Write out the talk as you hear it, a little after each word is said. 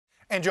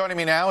And joining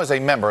me now is a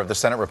member of the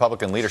Senate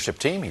Republican leadership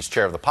team. He's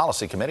chair of the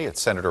policy committee.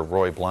 It's Senator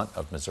Roy Blunt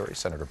of Missouri.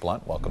 Senator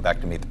Blunt, welcome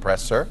back to Meet the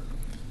Press, sir.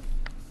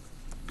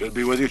 Good to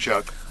be with you,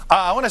 Chuck.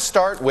 I want to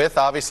start with,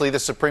 obviously, the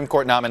Supreme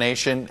Court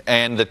nomination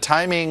and the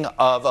timing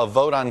of a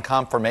vote on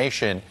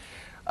confirmation.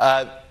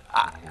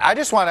 I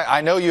just want to,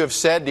 I know you have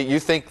said that you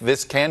think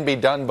this can be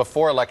done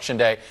before Election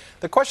Day.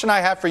 The question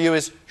I have for you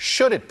is,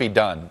 should it be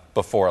done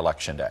before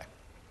Election Day?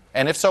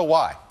 And if so,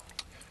 why?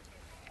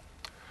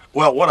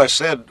 Well, what I've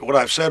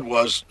said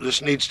was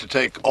this needs to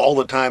take all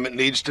the time it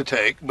needs to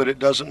take, but it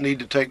doesn't need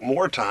to take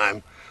more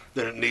time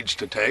than it needs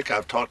to take.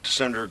 I've talked to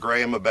Senator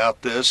Graham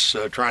about this,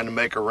 trying to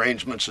make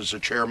arrangements as the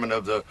chairman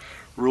of the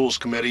Rules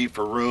Committee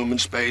for room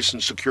and space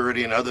and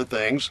security and other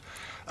things.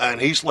 And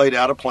he's laid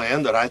out a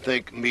plan that I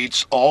think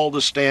meets all the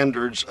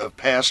standards of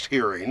past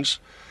hearings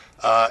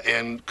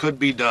and could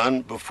be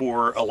done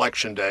before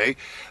Election Day.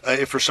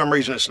 If for some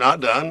reason it's not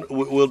done,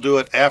 we'll do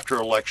it after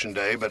Election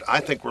Day, but I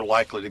think we're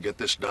likely to get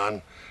this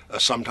done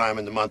sometime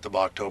in the month of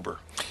October.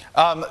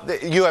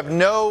 You have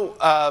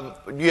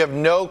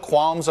no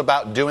qualms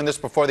about doing this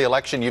before the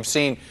election. You've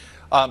seen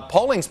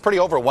polling's pretty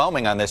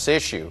overwhelming on this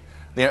issue.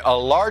 A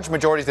large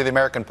majority of the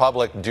American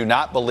public do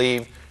not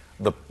believe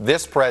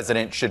this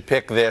president should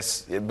pick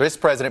this. This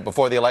president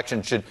before the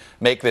election should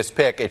make this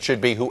pick. It should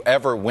be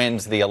whoever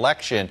wins the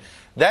election.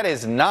 That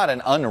is not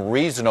an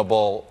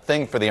unreasonable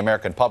thing for the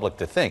American public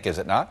to think, is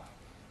it not?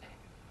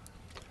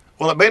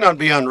 Well, it may not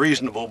be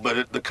unreasonable,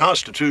 but the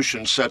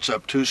Constitution sets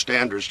up two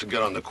standards to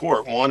get on the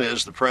court. One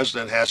is the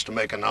president has to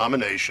make a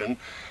nomination,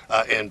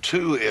 and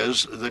two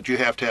is that you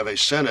have to have a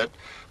Senate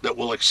that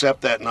will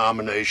accept that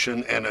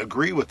nomination and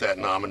agree with that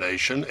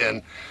nomination.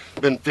 And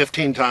been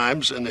 15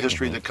 times in the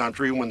history of the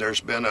country when there's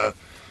been a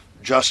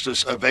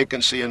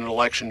vacancy in an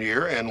election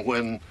year, and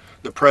when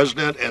the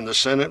president and the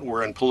Senate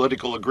were in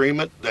political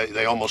agreement,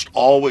 they almost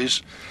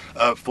always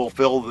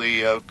fulfill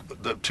the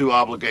two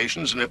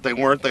obligations, and if they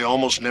weren't, they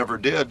almost never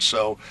did.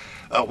 So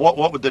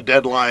what would the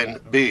deadline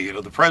be?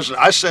 The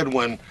president, I said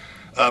when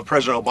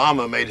President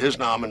Obama made his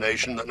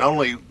nomination that not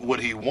only would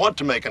he want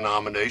to make a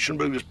nomination,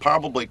 but he was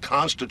probably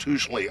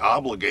constitutionally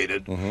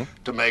obligated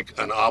to make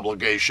an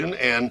obligation,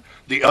 and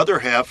the other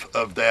half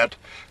of that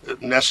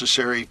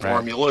necessary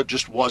formula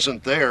just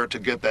wasn't there to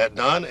get that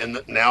done,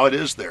 and now it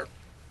is there.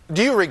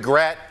 Do you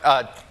regret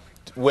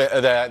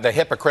the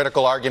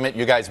hypocritical argument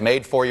you guys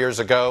made 4 years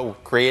ago,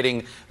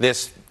 creating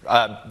this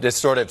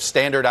sort of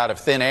standard out of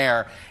thin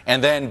air,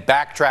 and then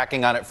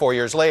backtracking on it 4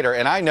 years later?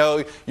 And I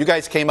know you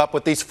guys came up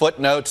with these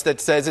footnotes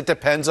that says it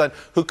depends on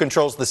who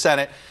controls the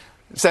Senate.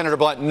 Senator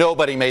Blunt,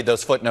 nobody made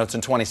those footnotes in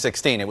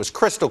 2016. It was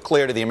crystal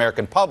clear to the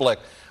American public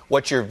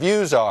what your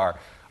views are.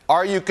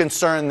 Are you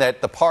concerned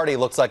that the party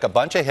looks like a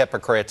bunch of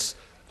hypocrites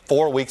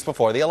 4 weeks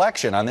before the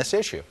election on this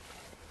issue?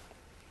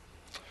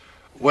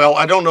 Well,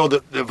 I don't know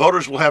that the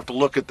voters will have to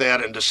look at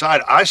that and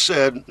decide. I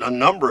said a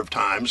number of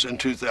times in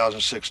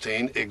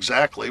 2016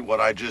 exactly what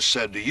I just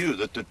said to you,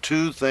 that the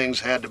two things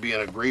had to be in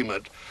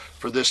agreement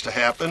for this to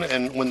happen.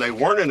 And when they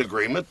weren't in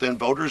agreement, then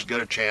voters get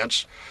a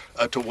chance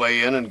to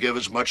weigh in and give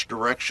as much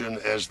direction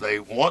as they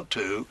want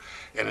to.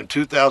 And in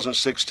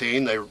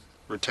 2016, they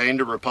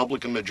retained a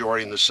Republican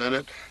majority in the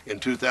Senate.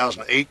 In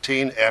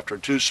 2018, after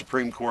two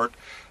Supreme Court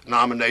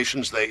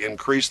nominations, they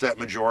increased that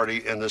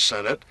majority in the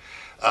Senate.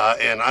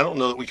 And I don't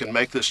know that we can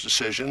make this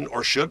decision,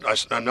 or should.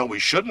 I know we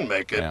shouldn't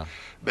make it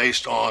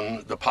based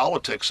on the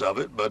politics of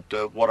it, but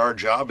what our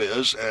job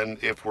is, and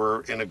if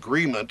we're in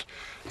agreement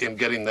in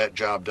getting that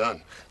job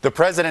done. The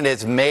president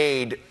has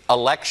made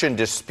election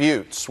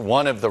disputes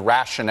one of the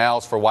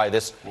rationales for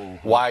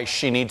why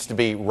she needs to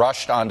be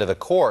rushed onto the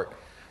court.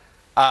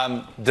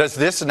 Does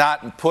this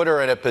not put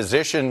her in a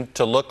position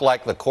to look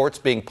like the court's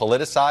being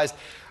politicized?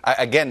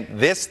 Again,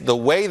 the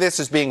way this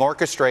is being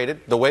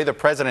orchestrated, the way the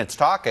president's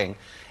talking,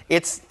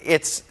 it's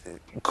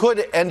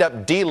could end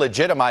up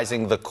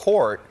delegitimizing the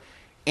court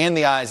in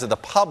the eyes of the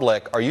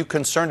public. Are you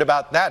concerned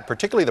about that,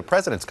 particularly the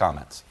president's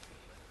comments?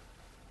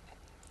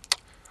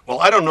 Well,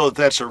 I don't know that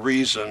that's a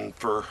reason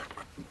for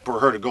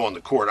her to go on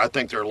the court. I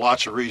think there are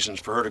lots of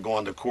reasons for her to go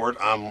on the court.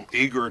 I'm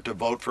eager to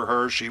vote for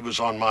her. She was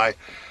on my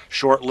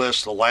short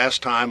list the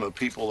last time of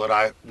people that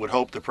I would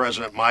hope the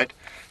president might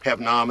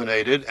have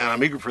nominated, and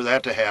I'm eager for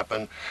that to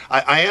happen.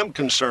 I am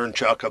concerned,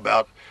 Chuck,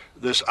 about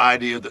this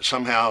idea that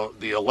somehow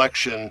the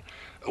election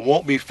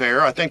won't be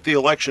fair. I think the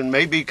election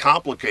may be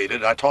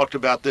complicated. I talked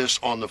about this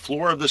on the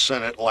floor of the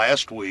Senate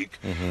last week.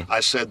 I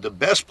said the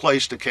best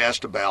place to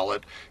cast a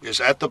ballot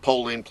is at the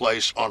polling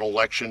place on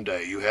Election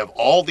Day. You have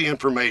all the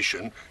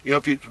information. You know,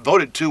 if you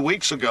voted 2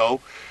 weeks ago,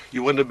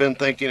 you wouldn't have been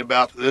thinking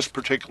about this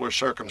particular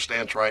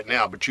circumstance right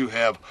now, but you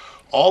have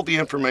all the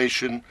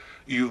information.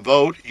 You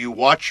vote, you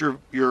watch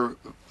your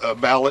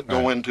ballot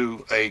go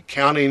into a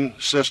counting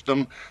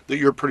system that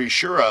you're pretty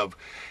sure of.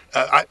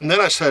 And then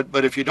I said,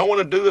 but if you don't want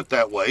to do it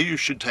that way, you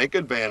should take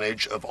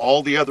advantage of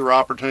all the other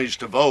opportunities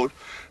to vote.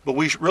 But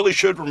we really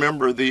should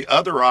remember the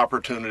other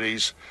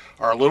opportunities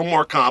are a little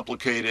more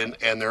complicated,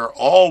 and there are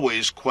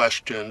always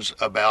questions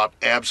about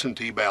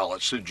absentee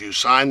ballots. Did you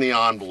sign the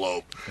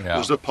envelope?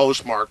 Was the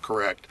postmark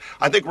correct?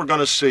 I think we're going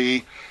to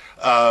see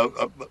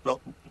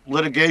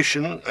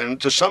litigation, and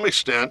to some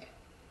extent,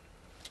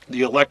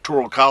 the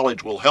Electoral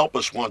College will help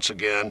us once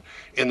again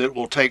in that it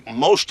will take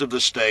most of the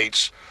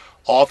states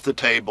off the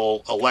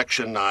table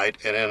election night,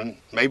 and in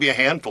maybe a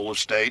handful of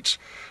states,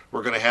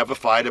 we're going to have a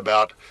fight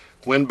about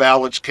when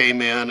ballots came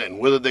in and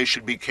whether they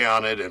should be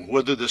counted and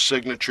whether the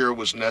signature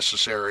was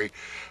necessary.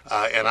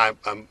 And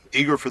I'm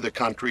eager for the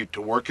country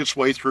to work its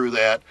way through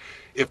that.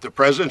 If the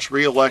president's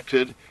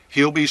reelected,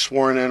 he'll be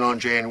sworn in on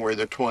January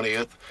the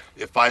 20th.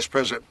 If Vice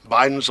President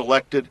Biden's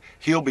elected,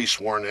 he'll be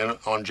sworn in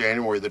on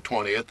January the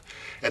 20th.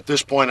 At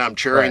this point, I'm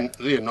chairing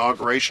the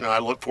inauguration, and I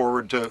look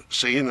forward to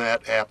seeing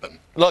that happen.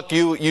 Look,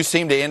 you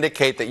seem to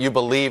indicate that you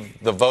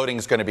believe the voting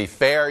is going to be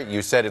fair.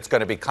 You said it's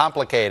going to be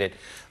complicated.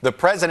 The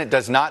president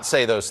does not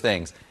say those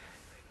things.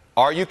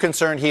 Are you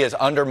concerned he has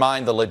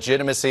undermined the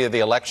legitimacy of the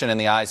election in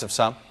the eyes of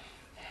some?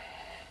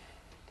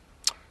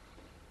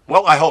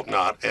 Well, I hope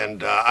not,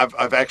 and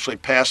I've actually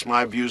passed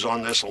my views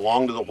on this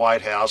along to the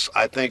White House.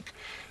 I think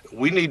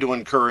we need to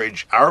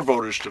encourage our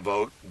voters to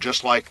vote,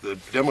 just like the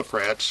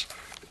Democrats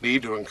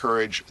need to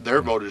encourage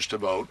their voters to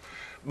vote.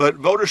 But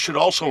voters should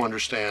also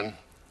understand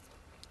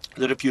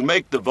that if you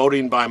make the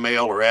voting by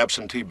mail or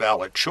absentee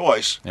ballot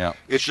choice,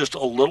 it's just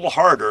a little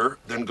harder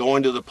than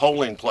going to the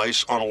polling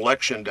place on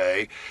election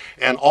day,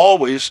 and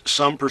always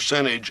some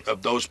percentage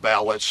of those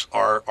ballots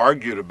are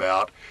argued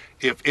about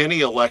if any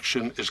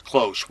election is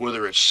close,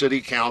 whether it's city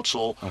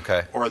council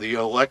or the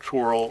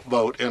electoral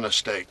vote in a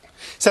state.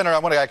 Senator, I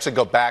want to actually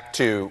go back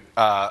to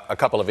a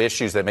couple of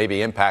issues that may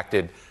be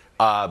impacted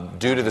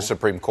due to the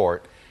Supreme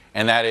Court,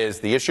 and that is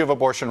the issue of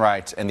abortion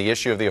rights and the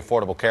issue of the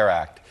Affordable Care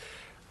Act.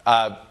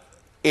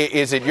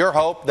 Is it your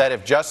hope that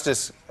if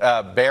Justice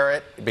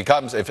Barrett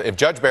becomes, if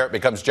Judge Barrett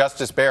becomes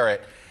Justice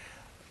Barrett,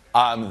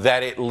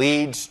 that it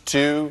leads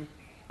to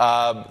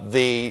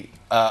the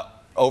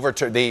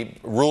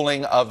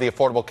ruling of the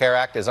Affordable Care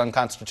Act as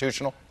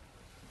unconstitutional?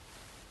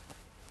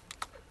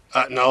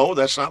 No,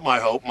 that's not my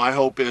hope. My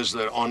hope is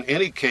that on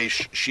any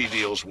case she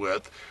deals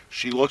with,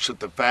 she looks at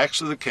the facts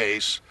of the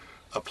case,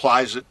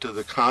 applies it to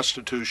the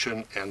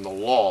Constitution and the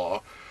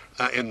law,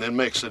 and then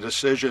makes a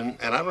decision.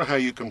 And I don't know how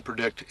you can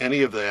predict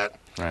any of that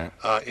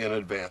in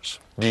advance.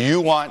 Do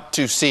you want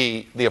to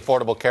see the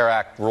Affordable Care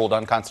Act ruled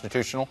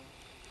unconstitutional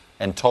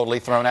and totally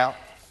thrown out?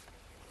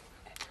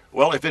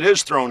 Well, if it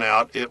is thrown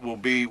out, it'll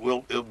be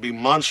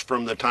months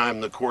from the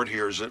time the court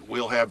hears it.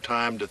 We'll have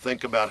time to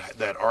think about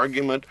that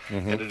argument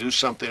and to do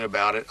something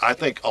about it. I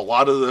think a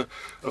lot of the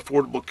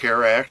Affordable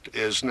Care Act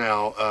is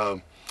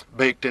now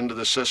baked into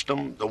the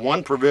system. The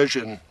one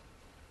provision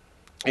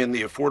in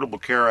the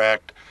Affordable Care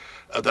Act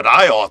that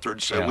I authored,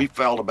 so we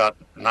filed about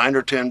 9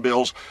 or 10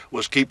 bills,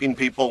 was keeping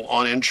people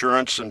on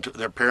insurance and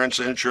their parents'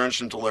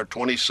 insurance until they're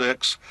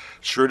 26.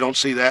 Sure don't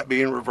see that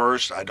being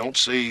reversed. I don't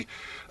see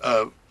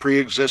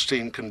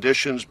pre-existing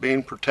conditions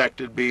being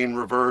protected, being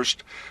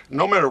reversed.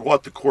 No matter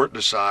what the court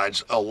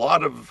decides, a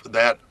lot of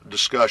that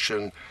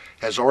discussion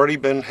has already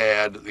been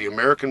had. The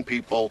American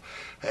people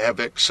have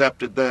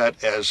accepted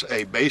that as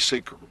a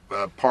basic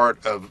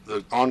part of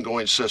the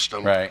ongoing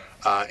system,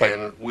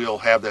 and we'll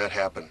have that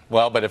happen.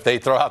 Well, but if they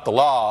throw out the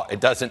law, it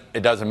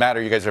doesn't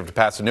matter. You guys have to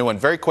pass a new one.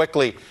 Very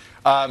quickly,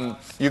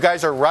 you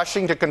guys are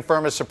rushing to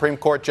confirm a Supreme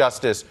Court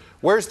justice.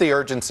 Where's the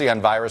urgency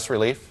on virus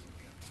relief?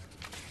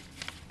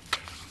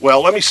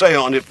 Well, let me say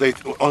if they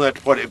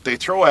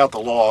throw out the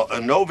law,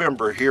 a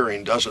November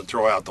hearing doesn't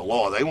throw out the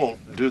law. They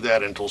won't do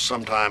that until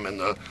sometime in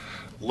the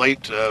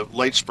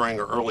late spring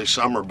or early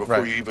summer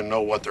before you even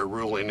know what their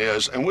ruling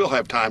is, and we'll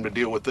have time to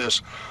deal with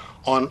this.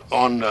 On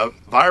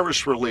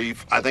virus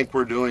relief, I think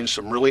we're doing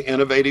some really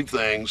innovative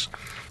things.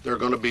 There are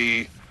going to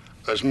be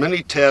as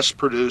many tests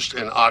produced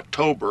in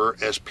October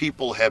as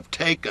people have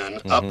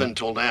taken up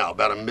until now.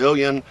 About 1.5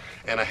 million,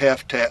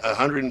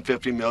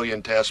 150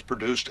 million tests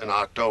produced in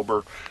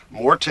October.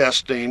 More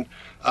testing,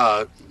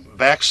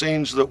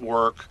 vaccines that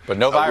work. But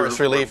no virus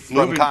relief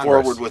from Congress. Moving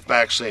forward with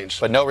vaccines.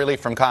 But no relief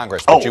from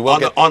Congress. But you will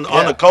get on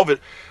the COVID.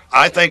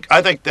 I think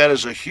that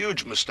is a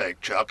huge mistake,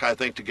 Chuck. I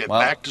think to get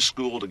back to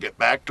school, to get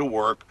back to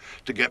work,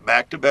 to get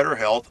back to better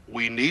health,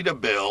 we need a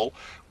bill.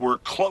 We're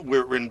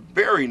in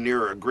very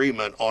near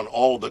agreement on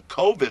all the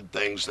COVID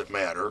things that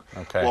matter.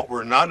 What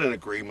we're not in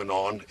agreement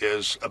on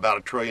is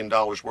about $1 trillion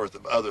worth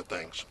of other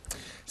things.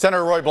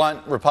 Senator Roy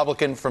Blunt,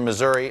 Republican from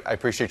Missouri, I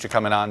appreciate you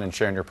coming on and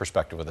sharing your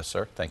perspective with us,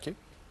 sir. Thank you.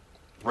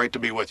 Great to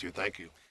be with you. Thank you.